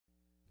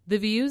The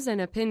views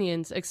and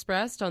opinions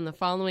expressed on the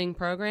following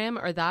program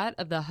are that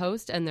of the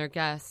host and their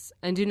guests,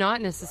 and do not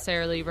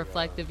necessarily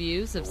reflect the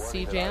views of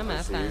CJAM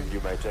FM.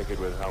 You may take it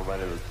with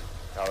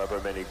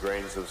however many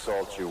grains of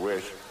salt you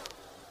wish.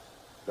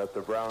 That the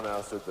brown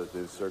acid that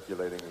is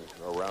circulating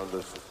around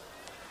us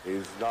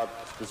is not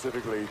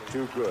specifically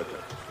too good.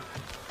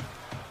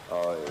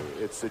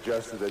 It's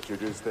suggested that you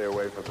do stay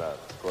away from that.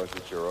 Of course,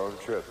 it's your own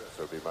trip,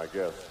 so be my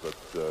guest. But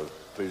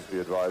please be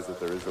advised that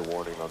there is a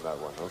warning on that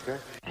one, okay?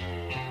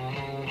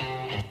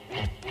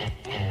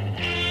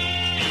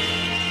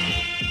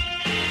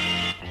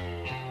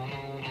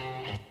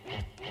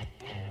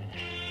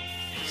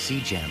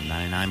 CJAM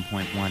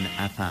 99.1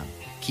 FM,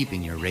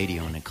 keeping your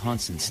radio in a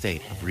constant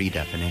state of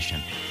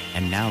redefinition,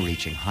 and now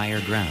reaching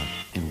higher ground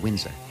in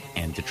Windsor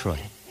and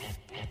Detroit.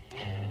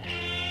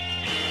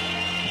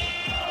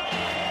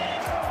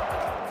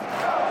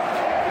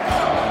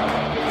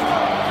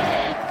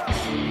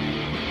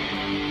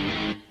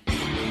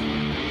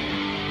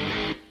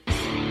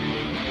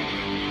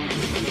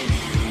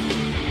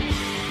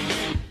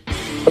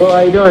 Hello,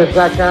 how you doing? It's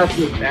Zach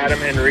Cassidy. Adam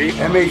Henry.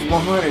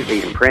 MH100.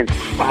 Aiden Prince.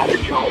 Spider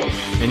Jones.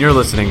 And you're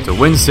listening to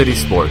Win City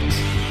Sports.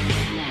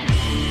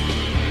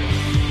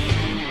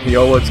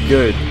 Yo, what's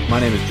good?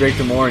 My name is Drake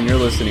Demore, and you're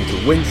listening to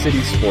Win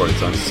City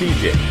Sports on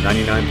CJ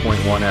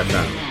 99.1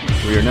 FM.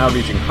 We are now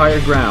reaching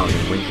higher ground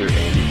in Windsor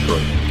and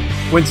Detroit.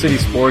 Win City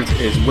Sports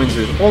is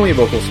Windsor's only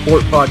local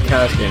sport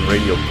podcast and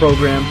radio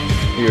program.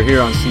 We are here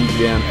on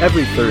CJAM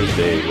every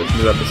Thursday with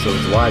new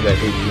episodes live at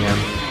 8 p.m.,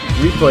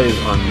 replays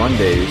on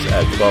Mondays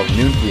at 12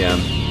 noon p.m.,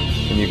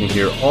 and you can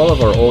hear all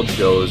of our old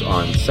shows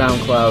on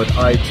SoundCloud,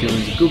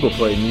 iTunes, Google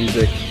Play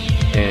Music,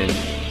 and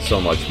so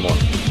much more.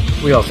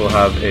 We also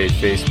have a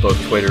Facebook,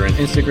 Twitter, and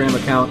Instagram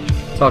account.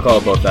 Talk all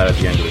about that at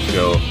the end of the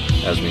show,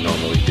 as we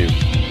normally do.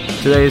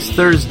 Today is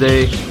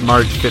Thursday,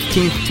 March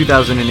 15th,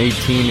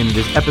 2018, and it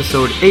is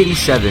episode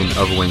 87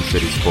 of Win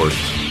City Sports.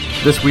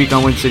 This week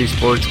on Win City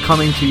Sports,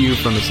 coming to you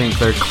from the St.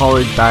 Clair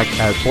College back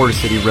at Border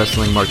City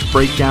Wrestling March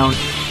Breakdown,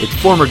 it's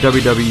former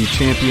WWE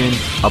champion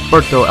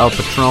Alberto El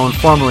Patron,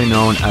 formerly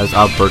known as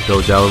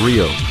Alberto Del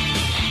Rio.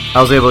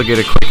 I was able to get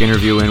a quick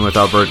interview in with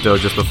Alberto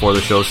just before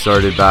the show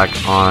started back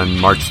on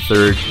March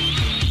 3rd.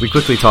 We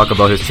quickly talk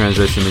about his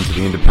transition into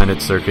the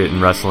independent circuit in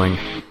wrestling,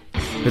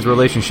 his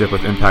relationship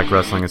with Impact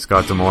Wrestling at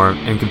Scott D'Amore,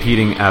 and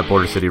competing at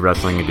Border City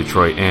Wrestling in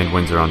Detroit and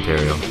Windsor,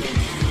 Ontario.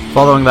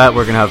 Following that,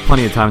 we're going to have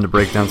plenty of time to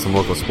break down some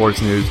local sports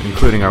news,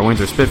 including our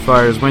Windsor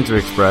Spitfires, Windsor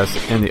Express,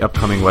 and the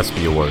upcoming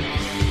Westby Award.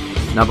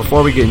 Now,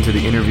 before we get into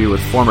the interview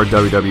with former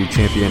WWE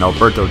champion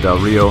Alberto Del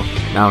Rio,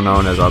 now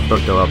known as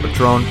Alberto El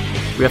Patron,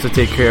 we have to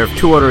take care of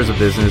two orders of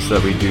business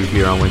that we do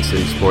here on Win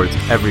City Sports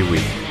every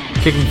week,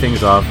 kicking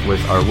things off with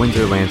our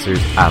Windsor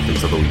Lancers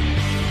Athletes of the Week.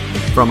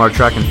 From our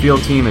track and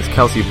field team, it's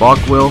Kelsey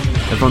Balkwill,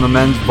 and from the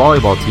men's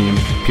volleyball team,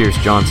 Pierce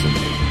Johnson.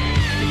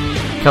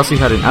 Kelsey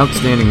had an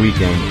outstanding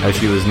weekend as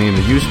she was named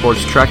the U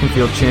Sports Track and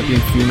Field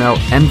Champion Female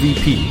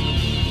MVP.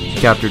 She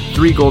captured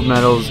 3 gold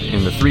medals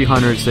in the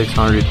 300,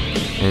 600,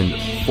 and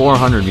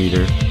 400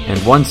 meter, and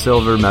 1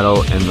 silver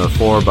medal in the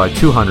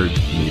 4x200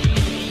 meter.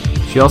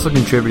 She also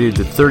contributed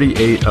to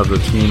 38 of the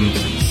team's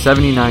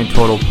 79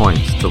 total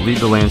points to lead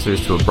the Lancers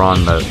to a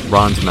bronze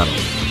medal,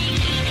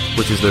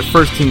 which is their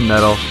first team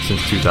medal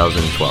since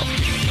 2012.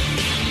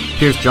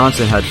 Pierce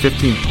Johnson had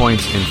 15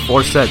 points in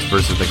 4 sets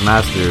versus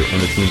McMaster in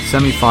the team's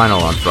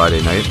semifinal on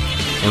Friday night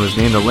and was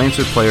named the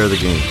Lancer Player of the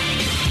Game.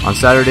 On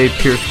Saturday,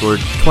 Pierce scored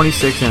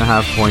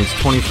 26.5 points,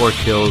 24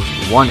 kills,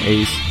 1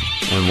 ace,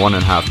 and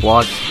 1.5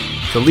 blocks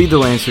to lead the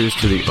Lancers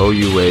to the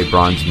OUA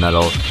bronze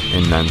medal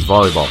in men's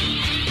volleyball.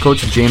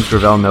 Coach James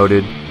Gravel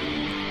noted,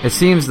 "It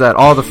seems that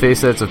all the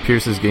facets of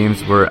Pierce's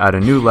games were at a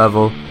new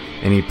level,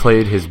 and he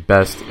played his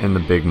best in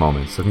the big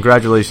moments." So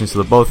congratulations to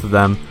the both of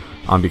them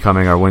on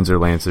becoming our Windsor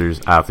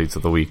Lancers Athletes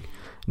of the Week.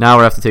 Now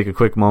we have to take a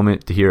quick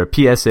moment to hear a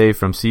PSA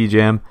from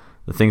CJAM,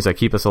 the things that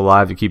keep us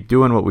alive to keep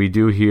doing what we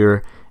do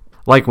here,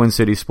 like Win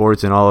City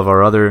Sports and all of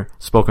our other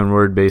spoken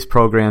word-based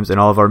programs and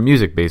all of our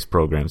music-based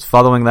programs.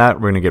 Following that,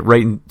 we're going to get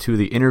right into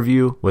the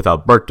interview with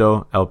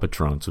Alberto El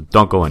Patron, so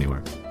don't go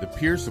anywhere. The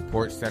Peer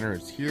Support Center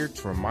is here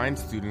to remind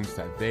students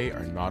that they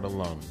are not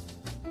alone.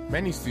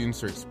 Many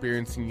students are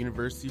experiencing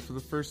university for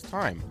the first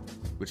time,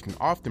 which can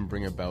often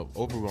bring about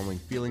overwhelming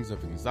feelings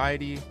of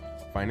anxiety,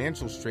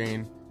 financial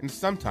strain, and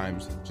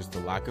sometimes just a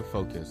lack of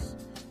focus.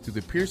 Through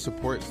the Peer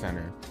Support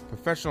Center,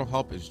 professional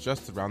help is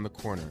just around the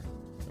corner,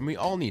 and we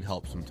all need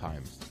help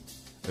sometimes.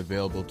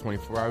 Available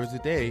 24 hours a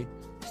day,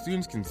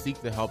 students can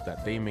seek the help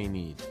that they may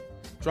need.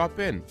 Drop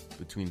in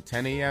between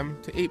 10 a.m.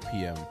 to 8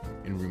 p.m.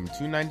 in room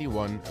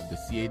 291 of the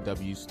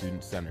CAW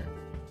Student Center.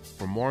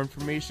 For more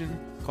information,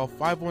 call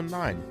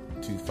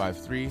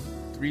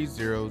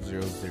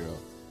 519-253-3000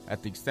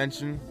 at the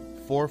extension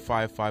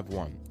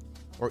 4551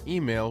 or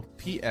email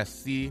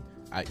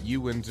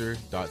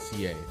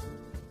psc@uwindsor.ca.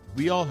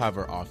 We all have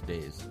our off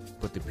days,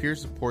 but the Peer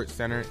Support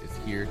Center is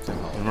here to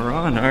help. And we're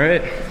on, all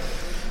right.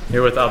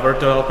 Here with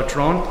Alberto El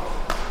Patron.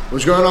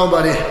 What's going on,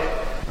 buddy?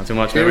 Not too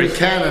much, Here in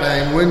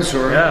Canada, in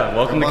Windsor. Yeah,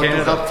 welcome to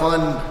Canada. To have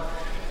fun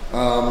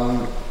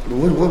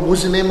What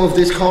was the name of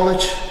this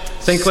college?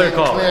 St. Clair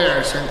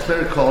College. St.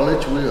 Clair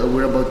College.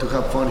 We're about to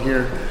have fun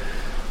here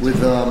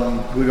with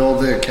all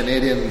the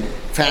Canadian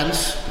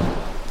fans,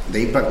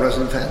 the Impact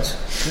Wrestling fans.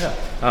 Yeah.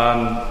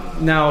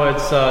 Now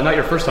it's not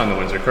your first time in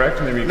Windsor,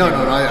 correct? Maybe No.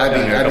 I've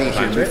been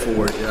here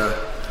before. Right?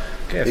 Yeah.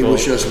 Okay, it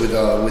was just with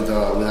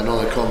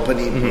another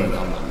company, but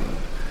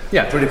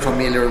I'm pretty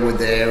familiar with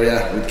the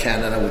area, with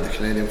Canada, with the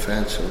Canadian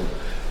fans. So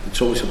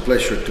it's always a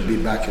pleasure to be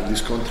back in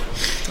this country.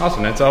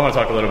 Awesome, man. So I want to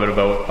talk a little bit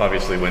about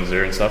obviously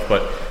Windsor and stuff,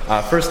 but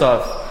first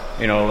off,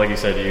 like you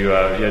said, you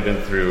had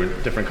been through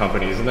different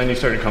companies, and then you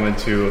started coming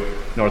to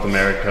North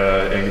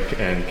America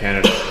and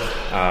Canada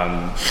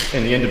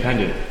in the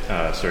independent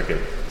circuit.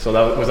 So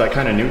was that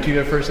kind of new to you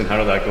at first, and how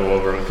did that go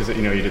over? Because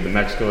you did the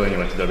Mexico, then you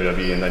went to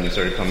WWE, and then you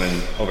started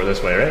coming over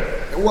this way, right?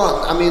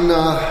 Well,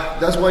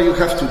 that's what you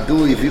have to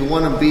do if you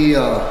want to be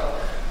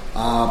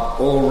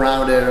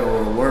all-rounded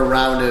or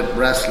well-rounded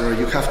wrestler.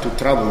 You have to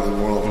travel the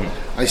world.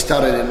 I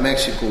started in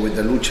Mexico with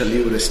the lucha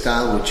libre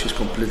style, which is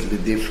completely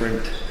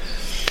different.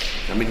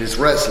 It's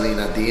wrestling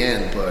at the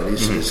end, but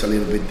it's a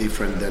little bit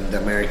different than the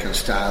American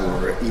style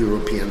or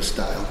European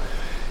style.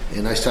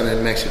 And I started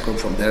in Mexico, and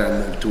from there I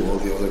moved to all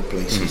the other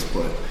places.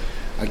 But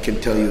I can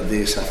tell you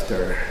this,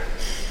 after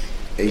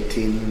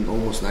 18,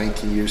 almost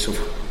 19 years of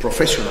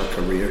professional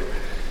career,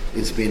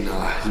 I've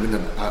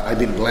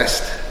been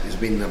blessed. It's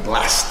been a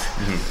blast.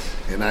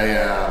 And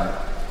I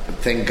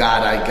thank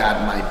God I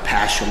got my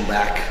passion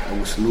back. I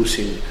was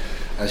losing,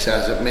 as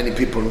many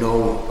people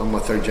know, I'm a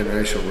third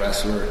generation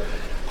wrestler.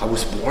 I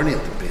was born in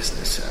the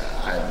business.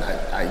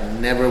 I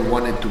never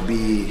wanted to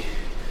be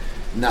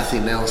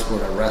nothing else but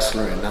a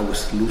wrestler, and I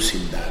was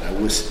losing that. I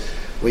was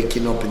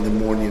waking up in the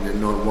morning and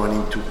not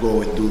wanting to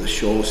go and do the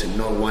shows and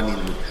not wanting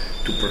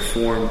to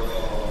perform,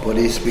 but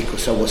it's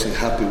because I wasn't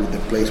happy with the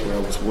place where I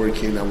was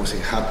working. I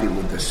wasn't happy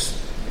with this,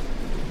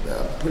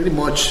 pretty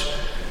much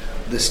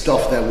the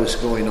stuff that was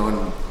going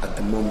on at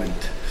the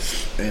moment.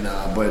 And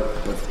but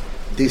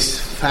these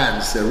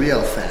fans, the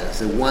real fans,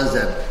 the ones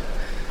that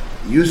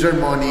use their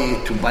money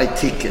to buy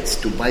tickets,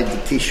 to buy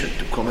the t-shirt,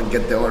 to come and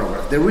get the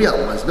autograph, the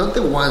real ones, not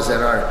the ones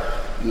that are,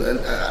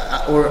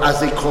 or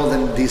as they call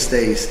them these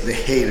days, the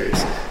haters,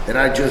 that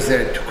are just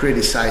there to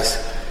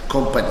criticize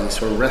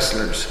companies or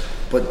wrestlers,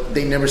 but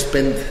they never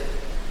spend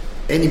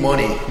any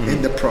money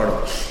in the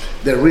product.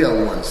 The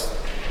real ones,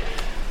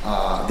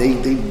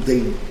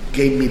 they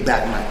gave me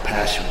back my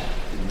passion.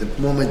 The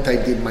moment I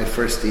did my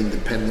first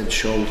independent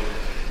show,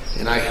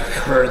 and I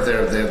heard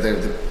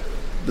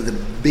the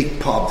big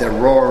pop, the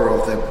roar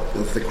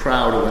of the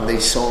crowd when they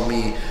saw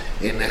me,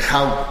 and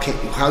how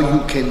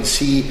you can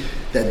see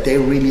that they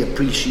really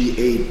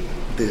appreciate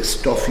the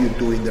stuff you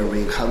do in the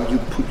ring, how you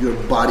put your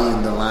body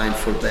in the line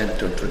for them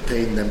to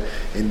entertain them,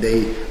 and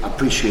they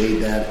appreciate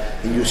that,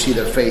 and you see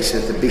their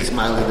faces, the big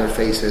smile in their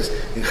faces,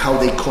 and how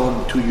they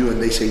come to you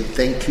and they say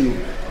thank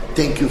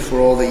you for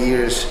all the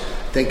years,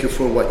 thank you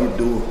for what you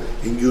do,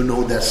 and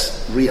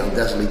that's real,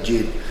 that's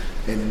legit.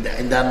 And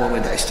in that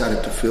moment I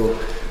started to feel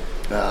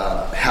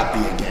happy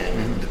again,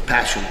 and the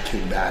passion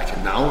came back,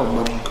 and now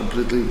I'm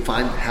completely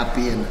fine,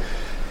 happy, and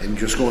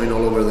just going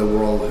all over the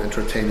world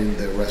entertaining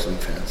the wrestling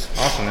fans.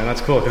 Awesome, and that's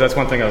cool, because that's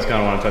one thing I was kind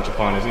of want to touch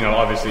upon is,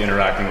 obviously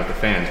interacting with the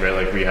fans, right?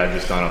 Like we had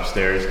just gone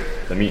upstairs,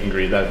 the meet and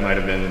greet, that might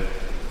have been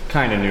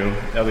kind of new,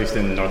 at least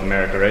in North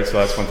America, right? So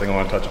that's one thing I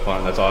want to touch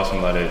upon. That's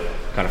awesome that it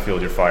kind of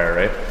fueled your fire,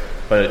 right?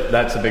 But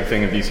that's a big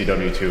thing in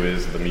BCW too,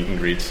 is the meet and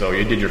greet. So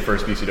you did your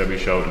first BCW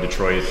show in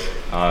Detroit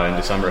in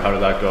December. How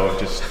did that go?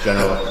 Just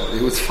general.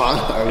 It was fun.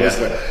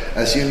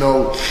 As you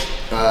know,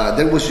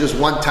 there was just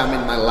one time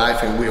in my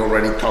life, and we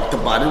already talked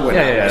about it when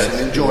I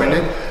wasn't enjoying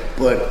it.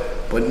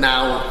 But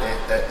now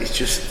it's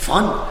just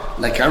fun.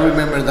 Like I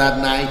remember that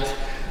night,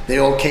 they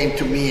all came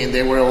to me and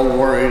they were all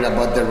worried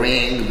about the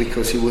ring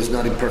because it was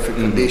not in perfect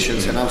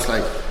conditions, and I was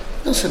like,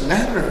 it doesn't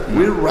matter.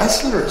 We're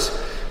wrestlers.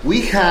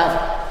 We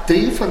have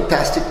 3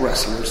 fantastic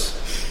wrestlers.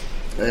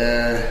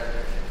 The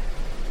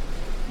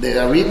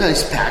arena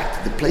is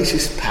packed. The place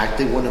is packed.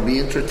 They want to be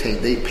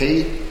entertained.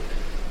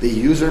 They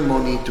use their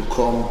money to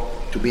come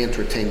to be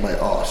entertained by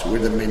us. We're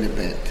the main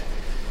event.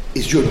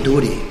 It's your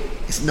duty.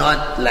 It's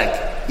not like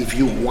if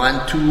you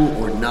want to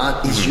or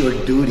not. It's your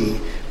duty.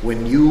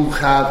 When you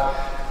have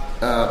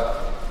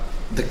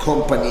the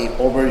company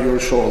over your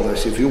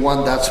shoulders, if you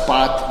want that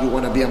spot, you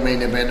want to be a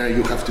main eventer,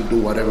 you have to do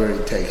whatever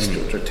it takes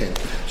to entertain.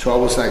 So I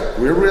was like,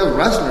 we're real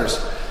wrestlers.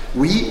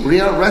 We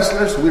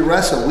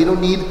wrestle. We don't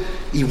need,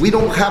 if we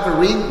don't have a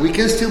ring, we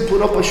can still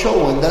put up a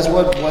show, and that's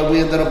what we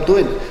ended up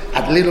doing.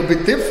 A little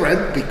bit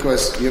different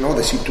because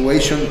the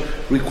situation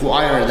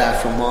required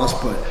that from us,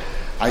 but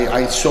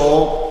I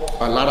saw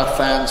a lot of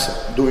fans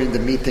during the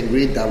meet and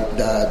greet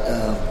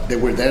that they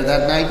were there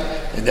that night,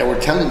 and they were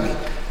telling me,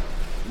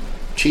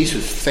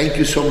 Jesus, thank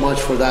you so much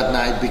for that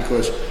night,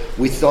 because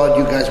we thought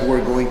you guys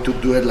were going to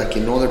do it like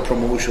in other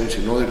promotions,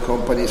 in other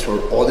companies, or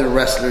other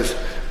wrestlers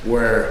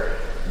where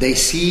they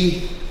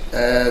see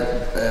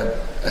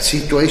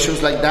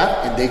situations like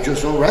that and they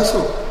just don't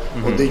wrestle,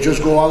 or they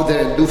just go out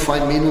there and do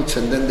 5 minutes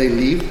and then they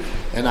leave.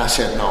 And I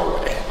said,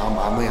 no way,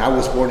 I mean, I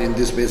was born in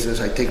this business.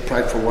 I take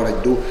pride for what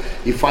I do.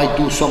 If I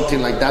do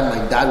something like that,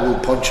 my dad will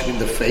punch me in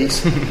the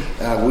face.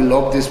 We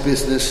love this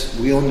business.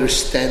 We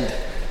understand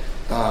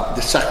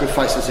the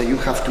sacrifices that you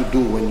have to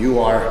do when you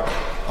are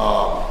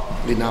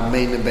in a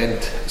main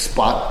event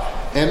spot.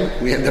 And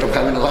we ended up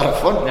having a lot of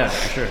fun. Yeah,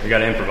 for sure. You got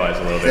to improvise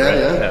a little bit, right?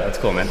 Yeah, that's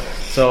cool, man.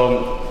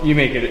 So you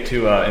make it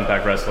to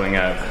Impact Wrestling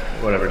at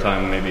whatever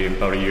time, maybe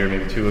about a year,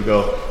 maybe 2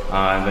 ago.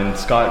 And then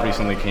Scott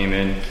recently came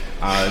in.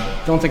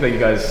 Don't think that you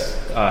guys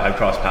had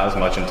crossed paths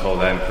much until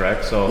then,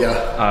 correct? So you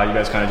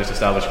guys kind of just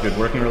established a good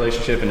working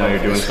relationship, and now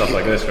you're doing stuff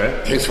like this, right?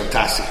 It's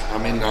fantastic. I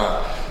mean,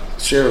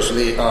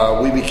 seriously,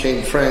 we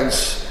became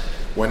friends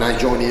when I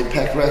joined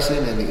Impact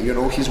Wrestling, and you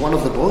know, he's one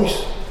of the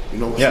boys. You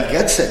know, he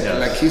gets it. Yeah.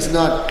 Like, he's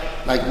not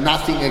like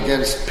nothing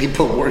against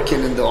people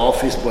working in the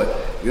office, but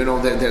you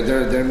know,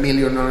 they're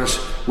millionaires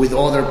with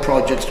other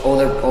projects,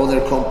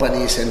 other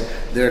companies, and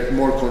they're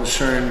more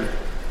concerned,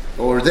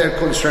 or they're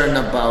concerned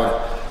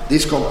about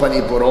this company,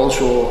 but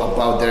also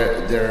about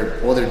their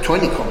other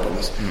 20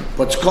 companies.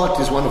 But Scott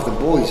is one of the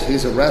boys.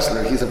 He's a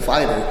wrestler. He's a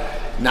fighter.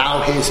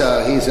 Now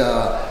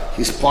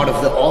he's part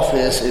of the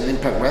office in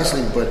Impact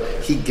Wrestling, but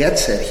he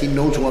gets it. He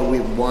knows what we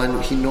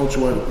want. He knows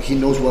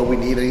what we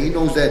need, and he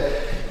knows that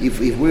if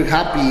we're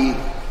happy,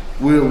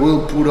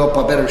 we'll put up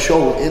a better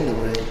show in the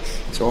ring.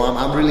 So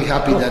I'm really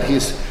happy that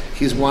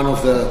he's one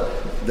of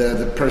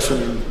the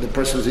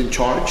persons in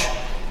charge,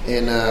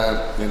 and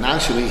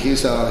actually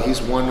he's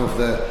one of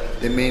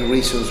the main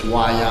reasons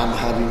why I'm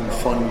having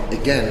fun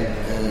again.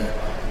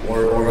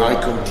 Or I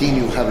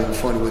continue having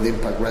fun with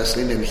Impact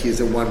Wrestling, and he's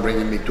the one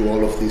bringing me to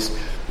all of these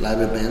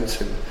live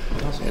events.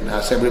 And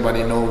as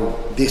everybody knows,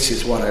 this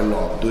is what I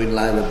love, doing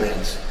live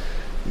events,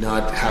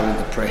 not having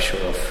the pressure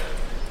of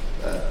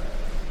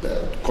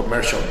the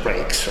commercial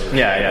breaks or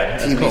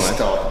TV cool,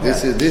 stuff.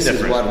 This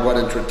is what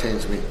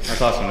entertains me.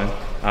 That's awesome,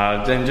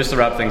 man. Then just to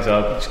wrap things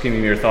up, just give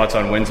me your thoughts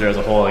on Windsor as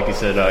a whole. Like you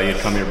said,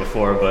 you'd come here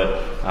before,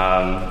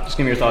 but just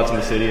give me your thoughts on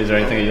the city. Is there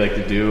anything that you like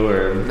to do?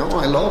 Or no,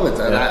 I love it.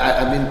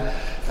 I mean,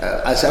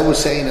 as I was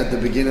saying at the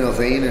beginning of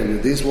the interview,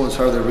 these ones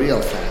are the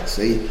real fans.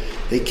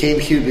 They came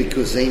here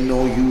because they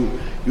know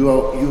you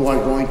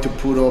are going to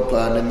put up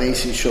an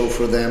amazing show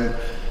for them.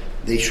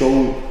 They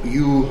show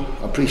you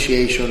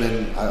appreciation,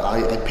 and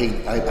I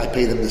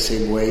pay them the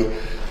same way.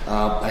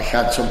 I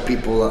had some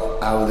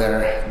people out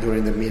there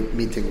during the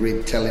meet and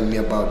greet telling me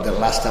about the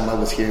last time I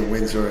was here in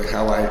Windsor,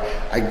 how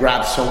I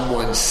grabbed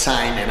someone's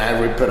sign and I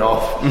ripped it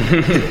off.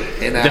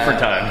 Different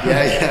time.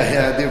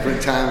 Yeah,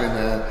 different time.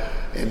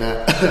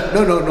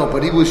 No,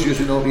 but it was just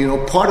you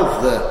know part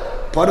of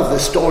the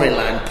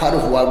storyline, part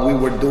of what we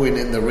were doing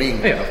in the ring.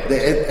 Yeah.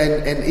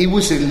 And he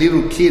was a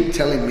little kid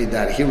telling me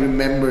that he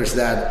remembers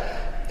that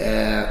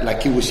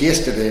like it was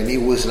yesterday, and it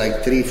was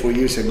like 3-4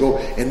 years ago.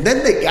 And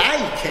then the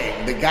guy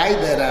came, the guy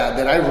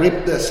that I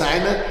ripped the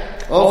sign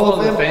off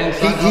of him.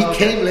 He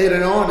came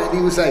later on, and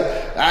he was like,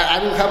 I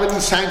don't have any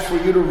sign for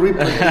you to rip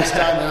at this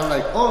time. And I'm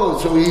like, oh,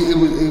 so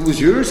it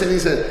was yours? And he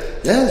said,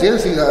 yes,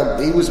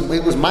 it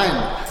was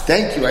mine.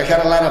 Thank you. I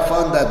had a lot of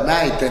fun that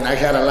night, and I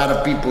had a lot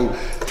of people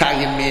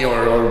tagging me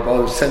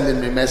or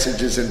sending me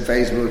messages on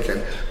Facebook.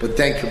 But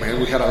thank you, man.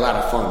 We had a lot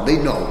of fun. They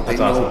know.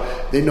 Awesome.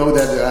 They know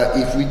that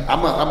if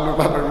I'm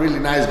a really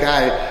nice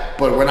guy,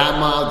 but when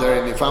I'm out there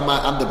and if I'm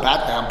the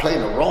bad guy, I'm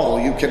playing a role.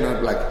 You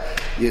cannot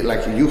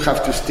you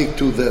have to stick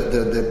to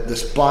the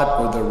spot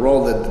or the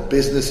role that the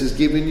business is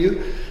giving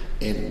you.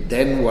 And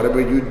then whatever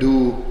you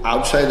do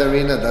outside the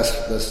arena,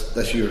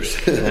 that's yours.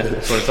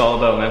 That's what it's all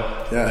about, man.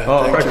 Yeah.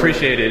 Well, I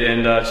appreciate it.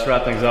 And just to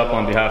wrap things up,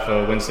 on behalf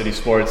of Win City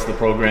Sports, the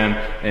program,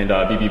 and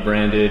BB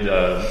Branded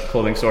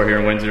clothing store here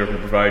in Windsor, we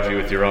provide you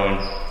with your own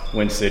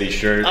Win City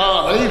shirt.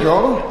 Oh, there you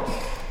go.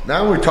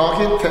 Now we're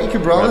talking. Thank you,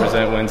 brother.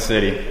 Represent Win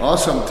City.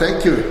 Awesome.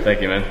 Thank you.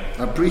 Thank you, man.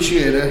 I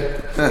appreciate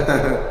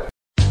it.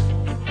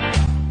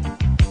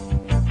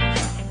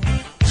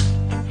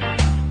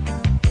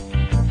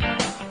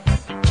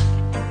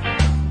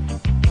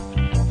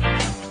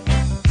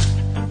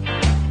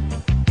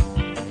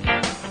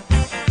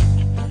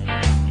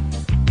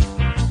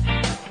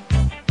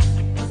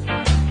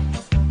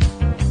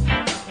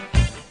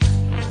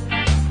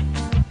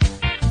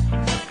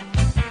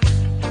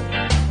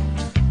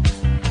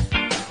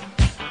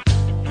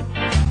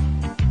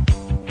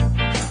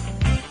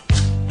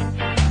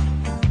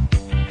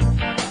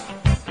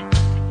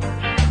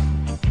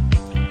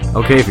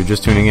 Okay, if you're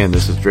just tuning in,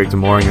 this is Drake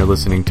Demore, and you're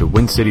listening to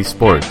Win City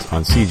Sports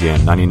on CJAM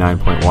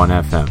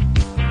 99.1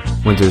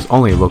 FM, Windsor's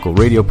only local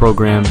radio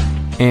program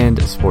and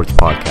a sports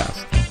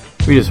podcast.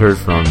 We just heard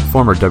from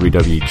former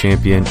WWE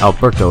champion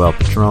Alberto El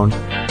Patron,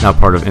 now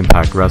part of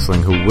Impact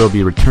Wrestling, who will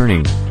be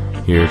returning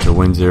here to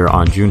Windsor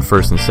on June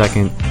 1st and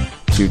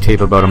 2nd to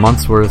tape about a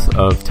month's worth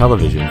of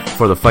television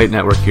for the Fight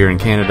Network here in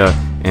Canada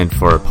and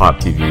for Pop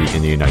TV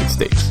in the United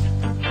States.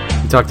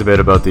 We talked a bit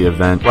about the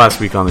event last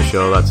week on the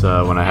show. That's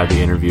when I had the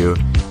interview.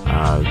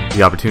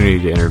 The opportunity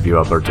to interview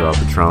Alberto El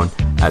Patron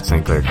at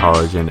St. Clair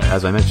College, and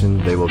as I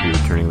mentioned, they will be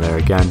returning there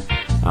again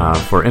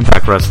for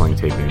Impact Wrestling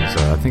tapings.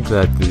 I think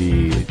that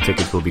the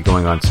tickets will be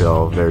going on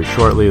sale very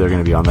shortly. They're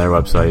going to be on their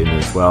website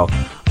as well.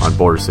 on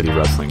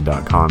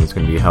BorderCityWrestling.com. It's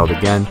going to be held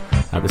again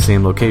at the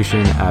same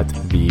location at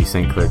the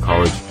St. Clair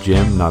College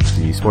gym, not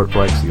the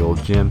Sportplex, the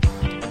old gym.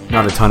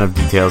 Not a ton of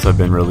details have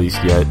been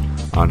released yet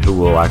on who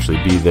will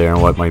actually be there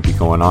and what might be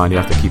going on. You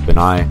have to keep an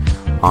eye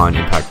on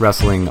Impact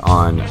Wrestling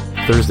on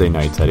Thursday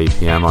nights at 8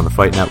 p.m. on the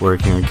Fight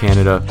Network here in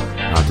Canada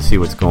to see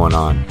what's going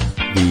on.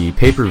 The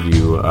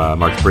pay-per-view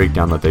March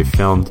breakdown that they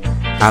filmed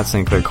at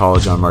St. Clair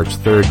College on March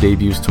 3rd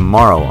debuts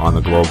tomorrow on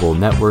the Global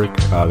Network,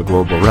 the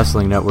Global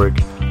Wrestling Network.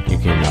 You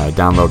can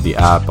download the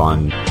app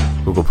on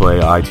Google Play,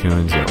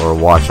 iTunes, or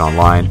watch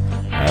online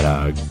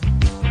at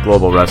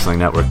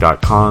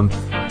globalwrestlingnetwork.com.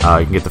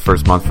 You can get the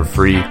first month for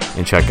free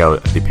and check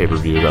out the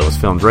pay-per-view that was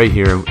filmed right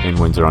here in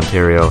Windsor,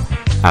 Ontario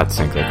at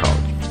St. Clair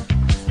College.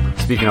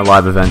 Speaking of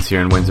live events here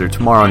in Windsor,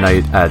 tomorrow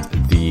night at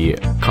the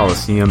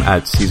Coliseum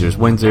at Caesars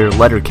Windsor,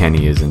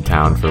 Letterkenny is in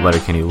town for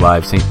Letterkenny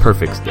Live St.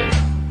 Perfect's Day.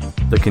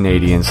 The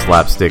Canadian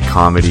slapstick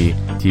comedy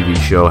TV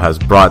show has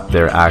brought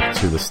their act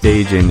to the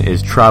stage and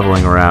is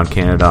traveling around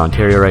Canada,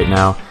 Ontario right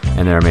now,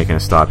 and they're making a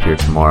stop here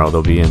tomorrow.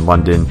 They'll be in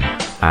London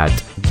at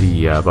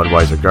the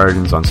Budweiser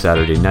Gardens on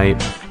Saturday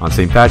night. On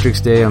St.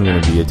 Patrick's Day, I'm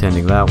going to be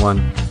attending that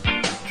one.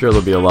 Sure,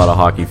 there'll be a lot of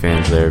hockey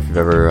fans there. If you've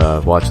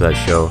ever watched that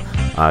show,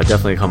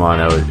 definitely come on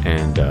out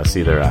and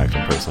see their act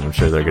in person. I'm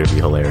sure they're going to be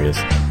hilarious.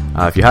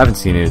 If you haven't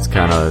seen it, it's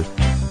kind of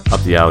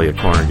up the alley of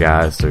Corner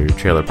Gas or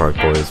Trailer Park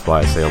Boys. That's why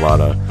I say a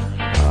lot of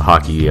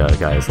hockey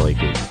guys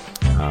like it.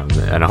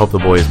 And I hope the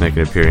boys make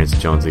an appearance,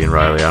 Jonesy and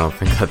Riley. I don't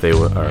think that they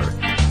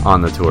are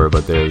on the tour,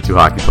 but they're the two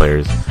hockey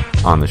players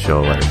on the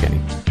show,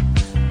 Letterkenny.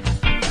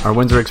 Our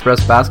Windsor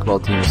Express basketball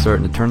team is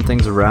starting to turn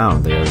things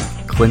around. They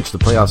have clinched the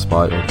playoff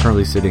spot and are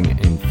currently sitting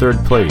in third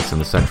place in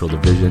the Central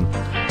Division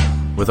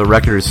with a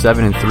record of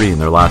 7-3 in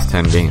their last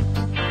 10 games.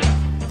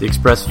 The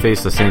Express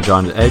faced the St.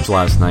 John's Edge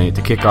last night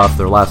to kick off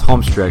their last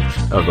home stretch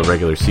of the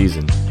regular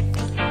season.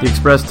 The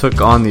Express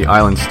took on the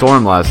Island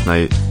Storm last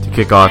night to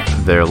kick off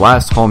their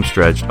last home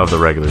stretch of the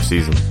regular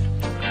season.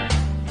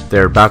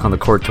 They're back on the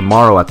court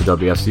tomorrow at the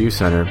WSU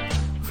Center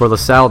for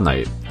LaSalle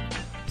Night,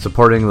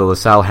 supporting the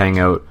LaSalle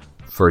Hangout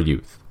for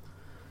Youth.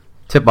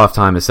 Tip-off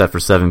time is set for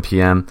 7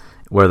 p.m.,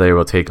 where they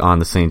will take on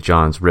the St.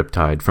 John's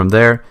Riptide. From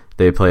there,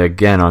 they play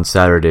again on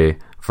Saturday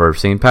for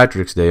St.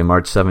 Patrick's Day,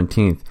 March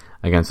 17th,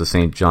 against the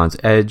St. John's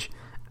Edge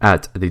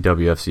at the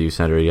WFCU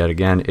Center. Yet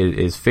again, it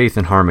is Faith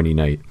and Harmony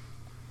Night.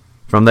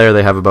 From there,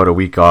 they have about a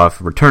week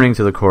off, returning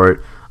to the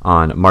court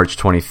on March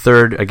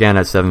 23rd, again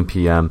at 7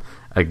 p.m.,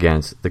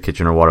 against the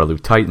Kitchener-Waterloo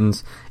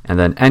Titans, and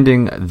then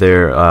ending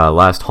their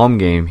last home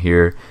game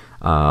here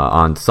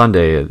on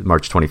Sunday,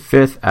 March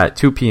 25th at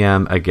 2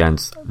 p.m.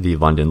 against the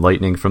London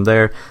Lightning. From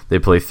there, they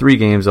play 3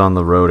 games on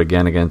the road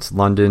again against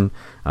London,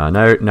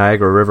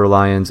 Niagara River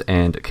Lions,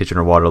 and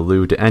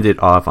Kitchener-Waterloo to end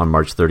it off on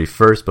March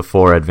 31st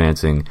before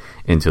advancing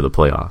into the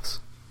playoffs.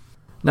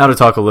 Now to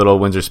talk a little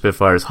Windsor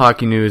Spitfires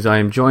hockey news, I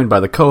am joined by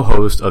the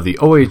co-host of the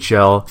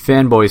OHL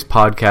Fanboys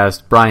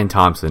podcast, Brian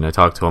Thompson. I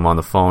talked to him on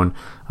the phone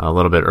a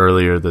little bit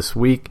earlier this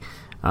week.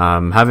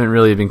 Haven't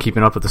really been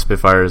keeping up with the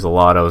Spitfires a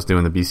lot. I was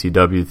doing the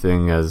BCW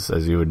thing, as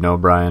you would know,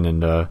 Brian,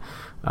 and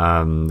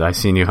I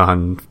seen you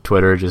on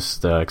Twitter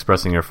just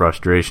expressing your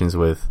frustrations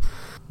with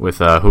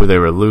who they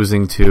were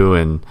losing to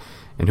and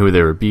who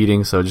they were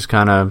beating. So just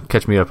kind of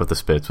catch me up with the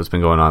Spits. What's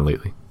been going on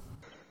lately?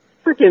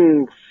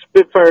 Freaking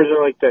Spitfires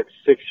are like that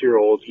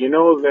 6-year-old. You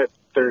know that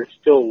they're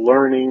still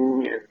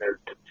learning and they're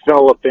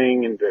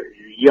developing and they're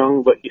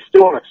young, but you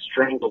still want to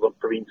strangle them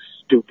for being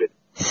stupid.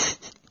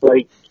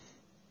 Like,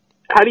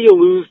 how do you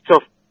lose to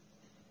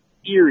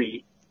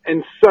Erie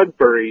and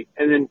Sudbury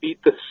and then beat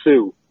the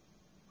Sioux?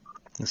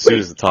 The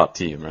Sioux's the top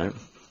team, right?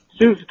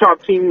 Sioux's the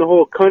top team in the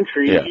whole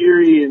country. Yeah.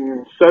 Erie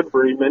and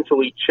Sudbury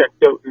mentally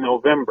checked out in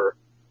November.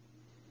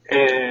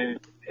 And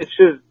it's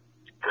just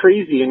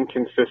crazy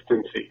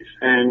inconsistencies.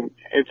 And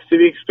it's to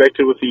be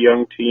expected with a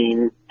young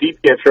team.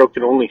 Deep Pietro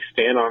can only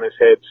stand on his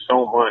head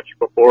so much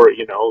before,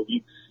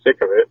 he's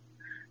sick of it.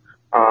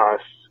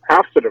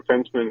 Half the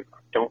defensemen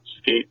don't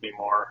skate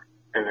anymore.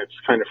 And it's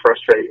kind of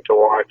frustrating to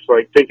watch.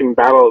 Like, they can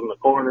battle in the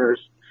corners.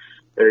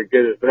 They're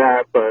good at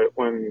that. But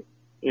when,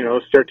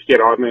 start to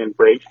get odd man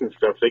breaks and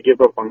stuff, they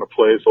give up on the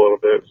plays a little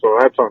bit. So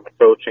that's on the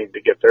coaching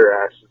to get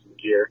their asses in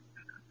gear.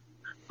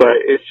 But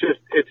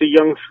it's a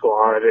young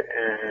squad,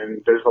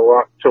 and there's a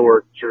lot to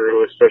work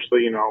through,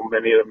 especially,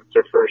 many of them, it's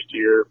their first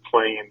year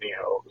playing in the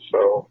O.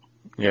 So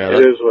yeah,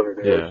 it is what it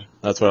is. Yeah,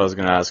 that's what I was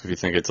going to ask, if you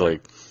think it's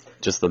like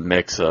just the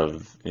mix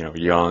of,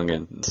 young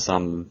and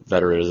some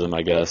veterism,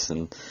 I guess,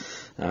 and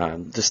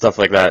just stuff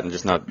like that, and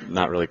just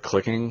not really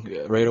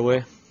clicking right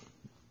away.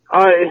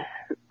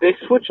 They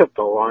switch up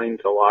the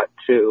lines a lot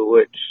too,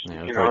 which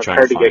it's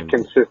hard to get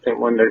consistent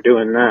when they're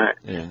doing that.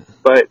 Yeah.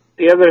 But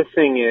the other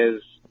thing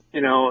is,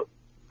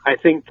 I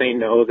think they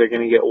know they're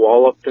going to get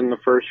walloped in the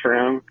first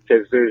round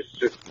because there's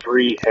just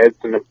 3 heads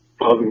and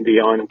above and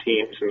beyond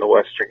teams in the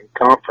Western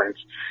Conference,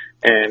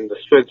 and the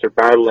Spits are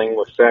battling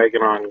with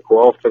Saginaw and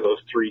Guelph for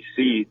those 3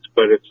 seeds.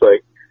 But it's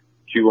like,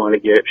 do you want to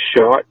get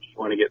shot? Do you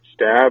want to get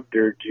stabbed?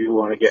 Or do you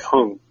want to get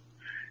hung?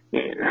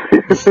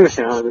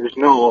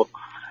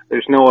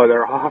 There's no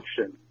other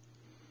option.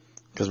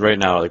 Because right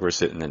now, like, we're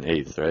sitting in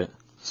 8th, right?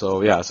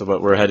 So, yeah,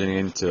 but we're heading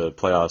into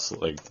playoffs,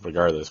 like,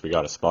 regardless, we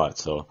got a spot.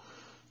 So,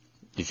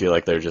 you feel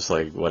like they're just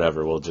like,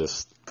 whatever, we'll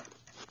just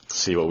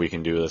see what we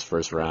can do this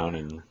first round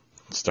and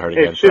start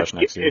again fresh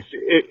next year?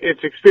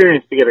 It's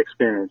experience to get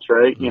experience,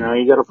 right? Mm-hmm. You know,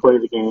 you got to play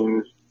the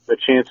games. The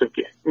chance of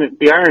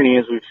the irony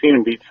is we've seen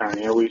him beat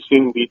Sarnia, we've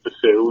seen him beat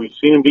Basu, we've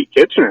seen him beat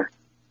Kitchener,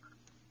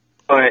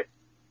 but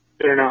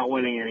they're not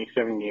winning any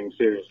 7-game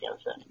series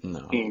against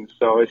any team.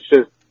 So it's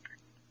just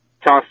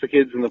toss the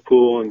kids in the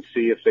pool and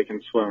see if they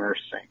can swim or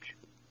sink.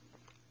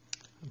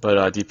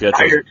 But DiPietro,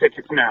 buy your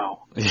tickets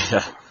now.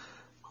 Yeah,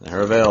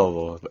 they're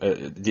available.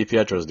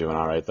 DiPietro's doing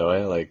all right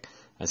though. Like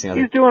he's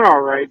doing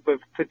all right, but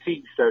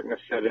fatigue's starting to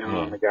set in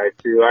on the guy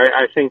too.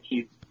 I think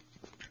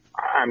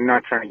I'm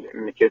not trying to get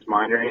in the kid's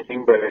mind or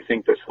anything, but I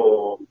think this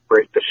whole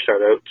break the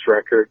shutouts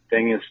record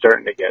thing is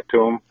starting to get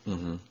to him.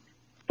 Mm-hmm.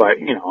 But,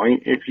 you know,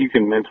 if you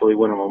can mentally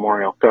win a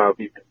Memorial Cup,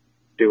 you can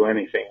do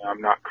anything.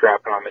 I'm not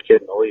crapping on the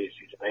kid in the least.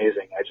 He's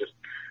amazing.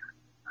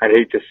 I'd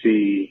hate to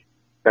see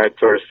that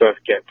sort of stuff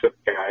get to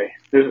the guy.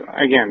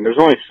 There's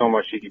only so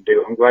much he can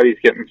do. I'm glad he's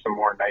getting some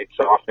more nights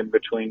off in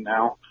between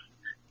now.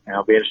 And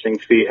it'll be interesting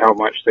to see how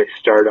much they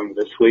start him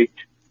this week.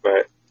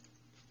 But,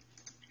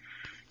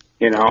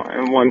 you know,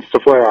 and once the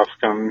playoffs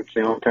come,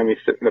 the only time he's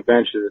sitting the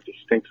bench is if he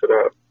stinks it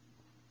up.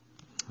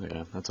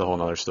 Yeah, that's a whole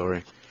nother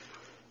story.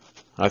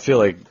 I feel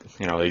like,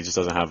 you know, he just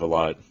doesn't have a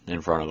lot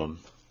in front of him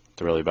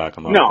to really back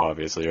him up,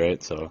 obviously,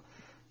 right? So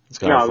it's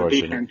kind of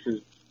unfortunate. The defense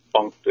is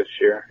bunked this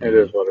year. Mm-hmm. It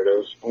is what it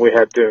is. We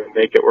had to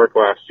make it work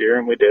last year,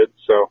 and we did.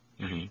 So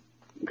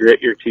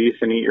grit your teeth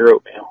and eat your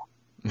oatmeal.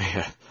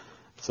 Yeah.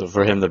 So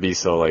for him to be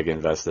so, like,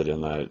 invested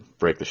in that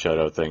break the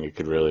shutout thing, it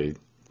could really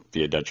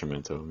be a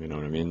detriment to him, you know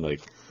what I mean?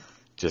 Like,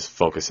 just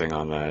focusing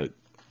on that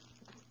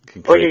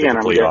can create the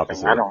complete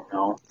opposite. I don't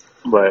know,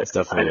 but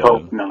I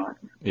hope not.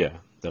 Yeah,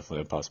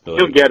 definitely a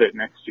possibility. He'll get it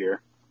next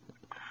year.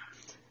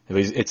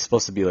 It's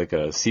supposed to be like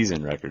a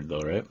season record,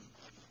 though, right?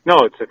 No,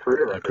 it's a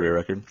career record. A career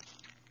record.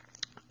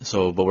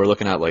 So, but we're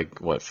looking at, like,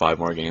 5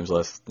 more games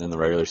left in the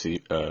regular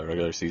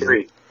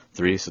season?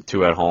 3, so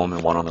 2 at home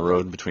and 1 on the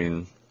road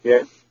between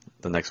the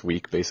next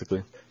week,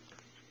 basically.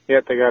 Yeah,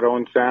 they got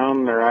Owen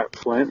Sound, they're at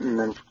Flint, and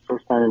then for the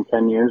first time in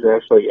 10 years, they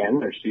actually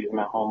end their season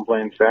at home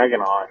playing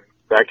Saginaw.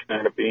 That can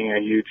end up being a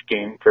huge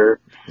game because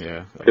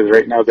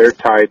right now they're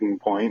tied in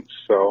points,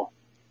 so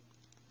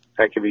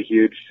that could be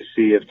huge to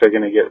see if they're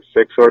going to get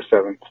 6th or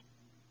 7th,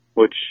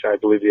 which I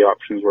believe the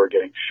options were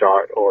getting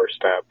shot or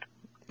stabbed.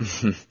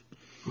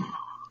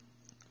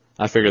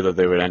 I figured that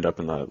they would end up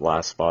in the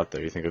last spot, though.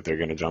 You think that they're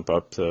going to jump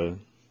up to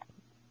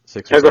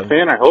 6 or 7? As a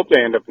fan, I hope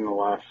they end up in the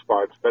last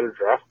spot. It's a better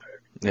draft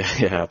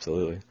pick. Yeah,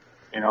 absolutely.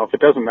 You know, if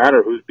it doesn't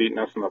matter who's beating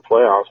us in the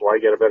playoffs, why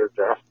get a better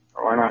draft?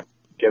 Or why not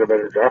get a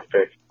better draft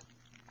pick?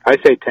 I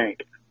say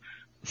tank.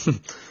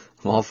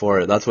 I'm all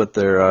for it. That's what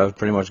they're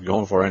pretty much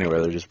going for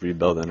anyway. They're just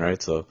rebuilding,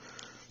 right? So,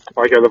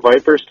 like, are the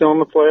Vipers still in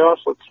the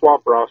playoffs? Let's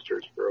swap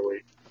rosters for a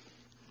week.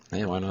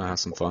 Hey, why not have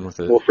some fun with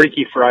it? We'll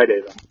Freaky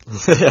Friday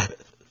them.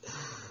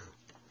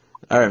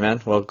 All right,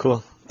 man. Well,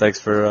 cool. Thanks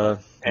for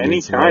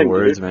anytime,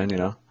 words, man. You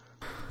know,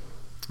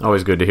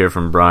 always good to hear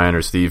from Brian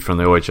or Steve from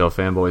the OHL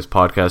Fanboys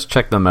podcast.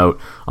 Check them out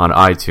on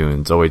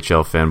iTunes,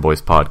 OHL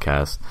Fanboys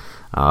podcast.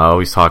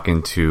 Always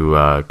talking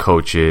to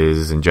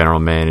coaches and general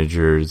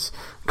managers,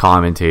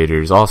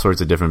 commentators, all sorts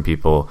of different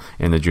people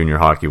in the junior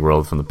hockey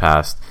world from the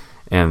past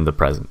and the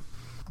present.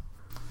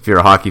 If you're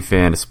a hockey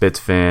fan, a Spitz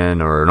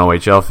fan, or an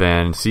OHL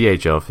fan,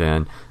 CHL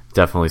fan,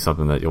 definitely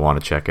something that you'll want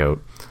to check out.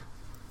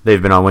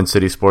 They've been on Win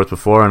City Sports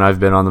before, and I've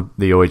been on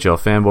the OHL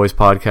Fanboys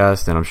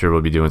podcast, and I'm sure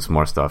we'll be doing some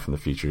more stuff in the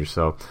future.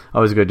 So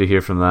always good to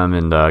hear from them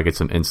and get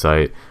some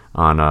insight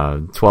on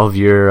a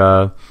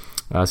 12-year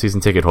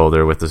season ticket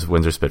holder with the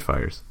Windsor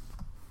Spitfires.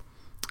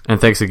 And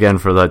thanks again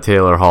for that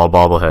Taylor Hall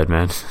bobblehead,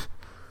 man.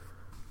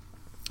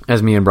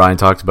 As me and Brian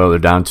talked about, they're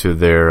down to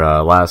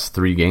their last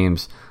 3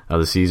 games of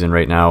the season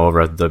right now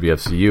over at the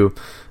WFCU.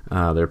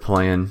 They're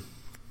playing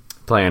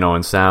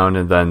Owen Sound,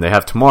 and then they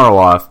have tomorrow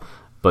off.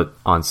 But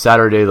on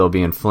Saturday, they'll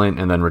be in Flint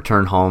and then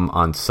return home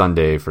on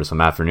Sunday for some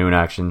afternoon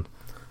action.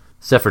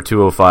 Set for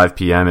 2:05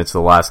 p.m., it's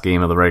the last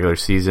game of the regular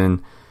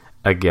season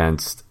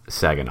against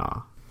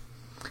Saginaw.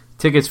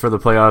 Tickets for the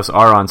playoffs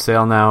are on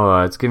sale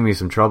now. It's giving me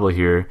some trouble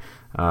here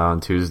on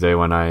Tuesday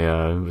when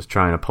I was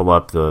trying to pull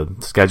up the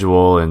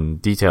schedule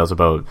and details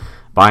about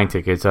buying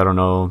tickets. I don't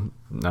know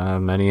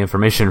any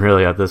information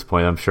really at this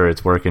point. I'm sure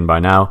it's working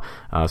by now.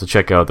 So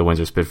check out the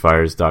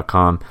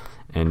WindsorSpitfires.com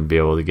and be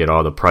able to get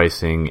all the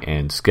pricing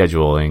and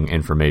scheduling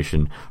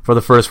information for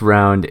the first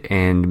round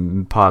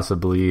and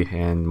possibly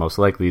and most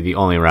likely the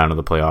only round of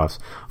the playoffs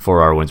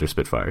for our Windsor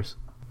Spitfires.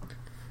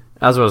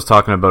 As I was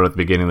talking about at the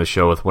beginning of the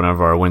show with one of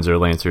our Windsor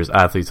Lancers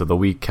Athletes of the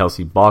Week,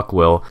 Kelsey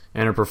Bockwell,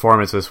 and her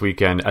performance this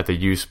weekend at the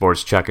U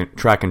Sports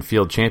Track and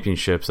Field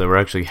Championships that were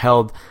actually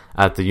held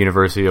at the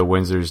University of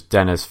Windsor's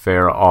Dennis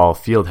Fair All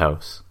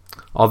Fieldhouse.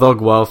 Although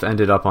Guelph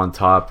ended up on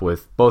top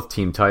with both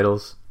team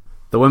titles,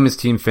 the women's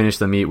team finished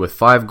the meet with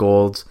 5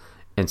 golds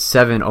and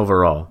 7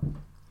 overall.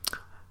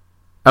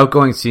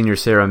 Outgoing senior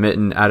Sarah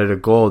Mitten added a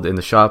gold in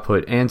the shot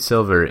put and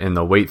silver in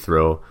the weight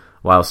throw,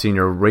 while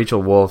senior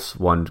Rachel Wolfs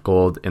won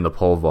gold in the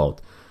pole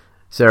vault.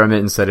 Sarah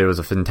Mitten said it was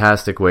a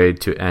fantastic way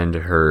to end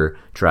her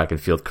track and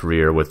field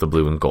career with the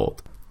blue and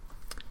gold.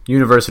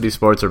 University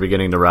sports are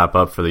beginning to wrap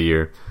up for the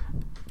year.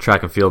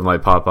 Track and field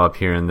might pop up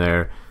here and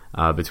there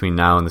between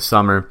now and the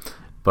summer,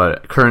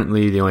 but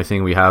currently the only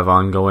thing we have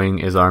ongoing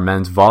is our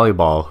men's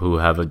volleyball, who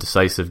have a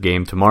decisive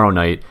game tomorrow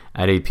night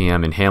at 8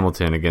 p.m. in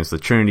Hamilton against the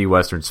Trinity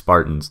Western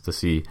Spartans to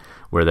see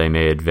where they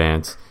may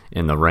advance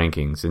in the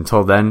rankings.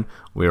 Until then,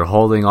 we are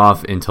holding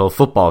off until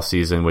football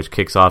season, which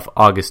kicks off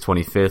August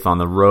 25th on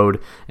the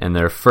road, and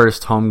their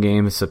first home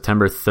game is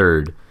September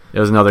 3rd. It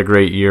was another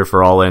great year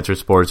for all Lancer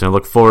sports, and I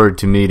look forward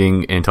to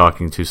meeting and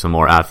talking to some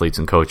more athletes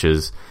and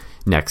coaches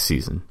next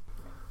season.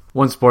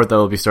 One sport that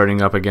will be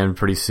starting up again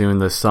pretty soon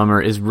this summer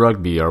is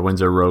rugby. Our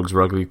Windsor Rogues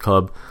Rugby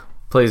Club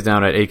plays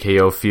down at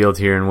AKO Field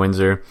here in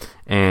Windsor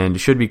and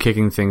should be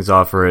kicking things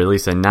off, or at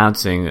least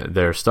announcing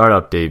their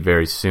startup date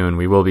very soon.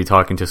 We will be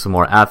talking to some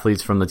more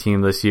athletes from the team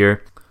this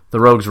year.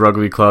 The Rogues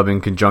Rugby Club, in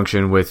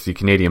conjunction with the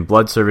Canadian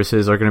Blood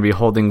Services, are going to be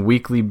holding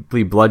weekly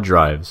blood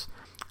drives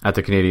at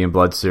the Canadian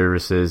Blood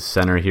Services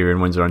Centre here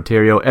in Windsor,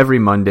 Ontario, every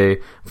Monday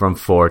from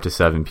 4 to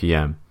 7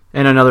 p.m.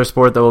 And another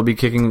sport that will be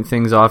kicking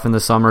things off in the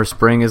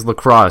spring is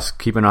lacrosse.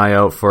 Keep an eye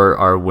out for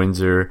our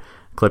Windsor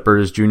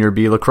Clippers Junior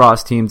B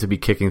lacrosse team to be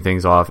kicking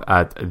things off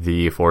at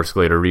the Forest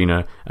Glade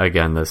Arena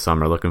again this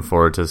summer. Looking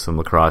forward to some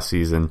lacrosse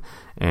season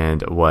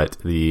and what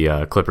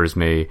the Clippers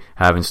may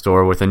have in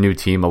store with a new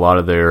team. A lot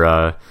of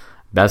their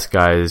best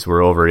guys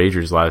were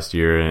overagers last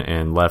year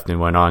and left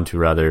and went on to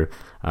rather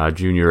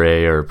Junior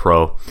A or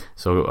Pro.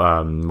 So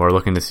we're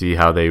looking to see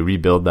how they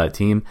rebuild that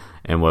team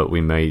and what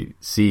we may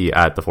see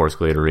at the Forest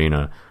Glade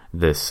Arena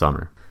this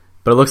summer.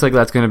 But it looks like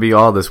that's going to be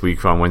all this week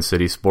from Win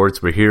City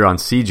Sports. We're here on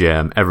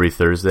CJAM every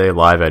Thursday,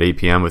 live at 8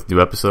 p.m. with new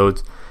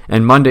episodes,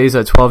 and Mondays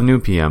at 12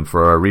 noon p.m.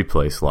 for our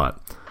replay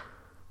slot.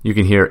 You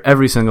can hear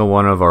every single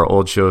one of our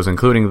old shows,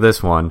 including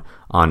this one,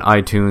 on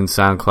iTunes,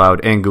 SoundCloud,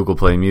 and Google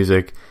Play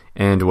Music,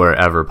 and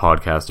wherever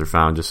podcasts are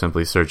found. Just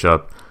simply search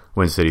up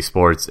Win City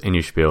Sports, and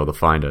you should be able to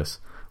find us.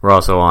 We're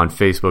also on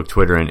Facebook,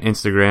 Twitter, and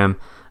Instagram.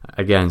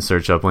 Again,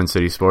 search up Win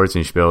City Sports,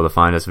 and you should be able to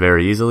find us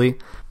very easily.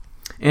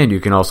 And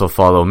you can also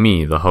follow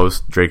me, the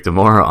host, Drake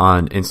Demore,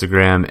 on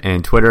Instagram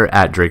and Twitter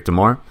at Drake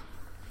Demore.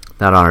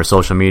 That on our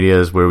social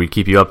medias, where we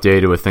keep you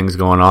updated with things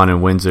going on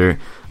in Windsor,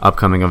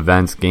 upcoming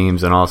events,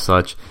 games, and all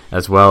such,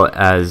 as well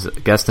as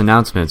guest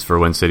announcements for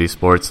Win City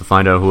Sports to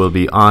find out who will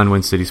be on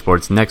Win City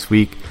Sports next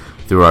week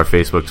through our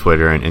Facebook,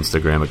 Twitter, and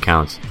Instagram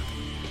accounts.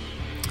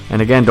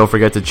 And again, don't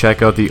forget to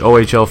check out the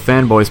OHL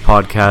Fanboys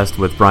podcast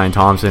with Brian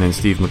Thompson and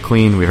Steve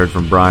McLean. We heard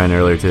from Brian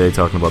earlier today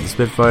talking about the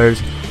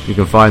Spitfires. You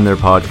can find their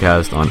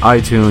podcast on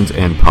iTunes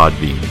and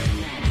Podbean.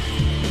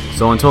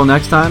 So until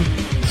next time,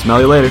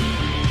 smell you later.